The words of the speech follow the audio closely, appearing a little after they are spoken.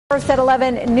First at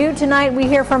 11, new tonight, we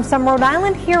hear from some Rhode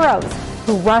Island heroes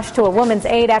who rushed to a woman's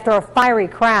aid after a fiery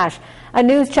crash. A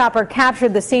news chopper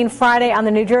captured the scene Friday on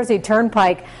the New Jersey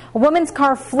Turnpike. A woman's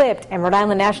car flipped and Rhode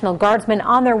Island National Guardsmen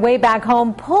on their way back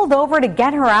home pulled over to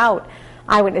get her out.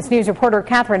 Eyewitness News reporter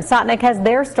Catherine Sotnick has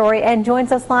their story and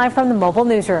joins us live from the mobile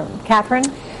newsroom. Catherine?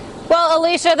 Well,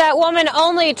 Alicia, that woman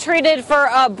only treated for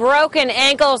a broken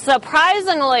ankle.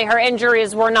 Surprisingly, her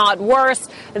injuries were not worse,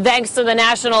 thanks to the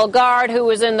National Guard, who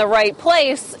was in the right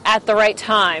place at the right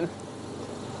time.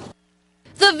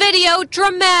 The video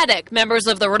dramatic. Members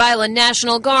of the Rhode Island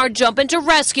National Guard jump into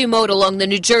rescue mode along the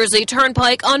New Jersey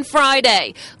Turnpike on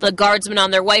Friday. The guardsmen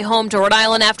on their way home to Rhode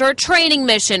Island after a training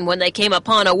mission when they came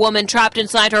upon a woman trapped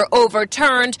inside her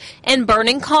overturned and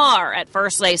burning car. At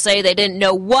first, they say they didn't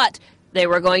know what they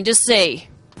were going to see.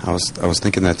 I was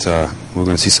thinking that we were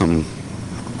going to see something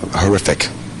horrific,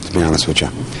 to be honest with you.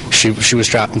 She was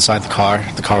trapped inside the car.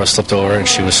 The car was flipped over, and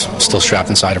she was still strapped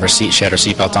inside of her seat. She had her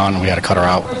seatbelt on, and we had to cut her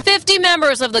out. 50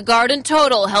 members of the Guard in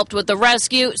total helped with the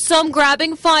rescue, some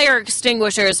grabbing fire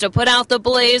extinguishers to put out the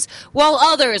blaze, while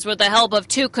others, with the help of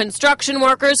 2 construction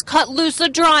workers, cut loose the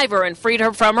driver and freed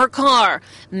her from her car.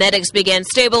 Medics began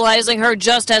stabilizing her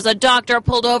just as a doctor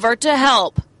pulled over to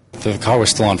help. The car was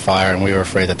still on fire, and we were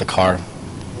afraid that the car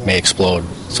may explode,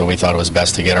 so we thought it was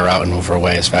best to get her out and move her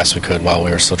away as fast as we could while we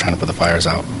were still trying to put the fires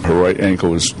out. Her right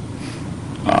ankle was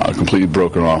completely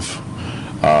broken off.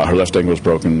 Her left ankle was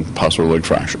broken, possible leg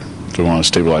fracture. So we want to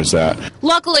stabilize that.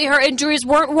 Luckily, her injuries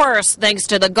weren't worse, thanks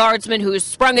to the guardsmen who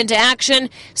sprung into action.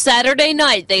 Saturday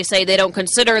night, they say they don't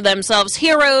consider themselves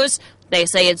heroes. They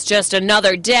say it's just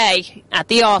another day at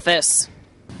the office.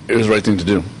 It was the right thing to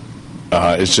do.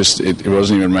 It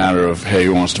wasn't even a matter of, hey,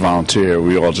 who wants to volunteer?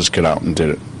 We all just got out and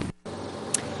did it.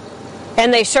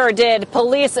 And they sure did.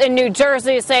 Police in New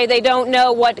Jersey say they don't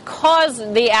know what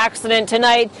caused the accident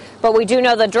tonight, but we do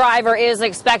know the driver is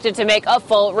expected to make a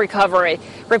full recovery.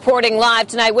 Reporting live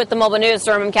tonight with the Mobile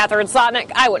Newsroom, I'm Catherine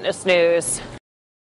Sotnick, Eyewitness News.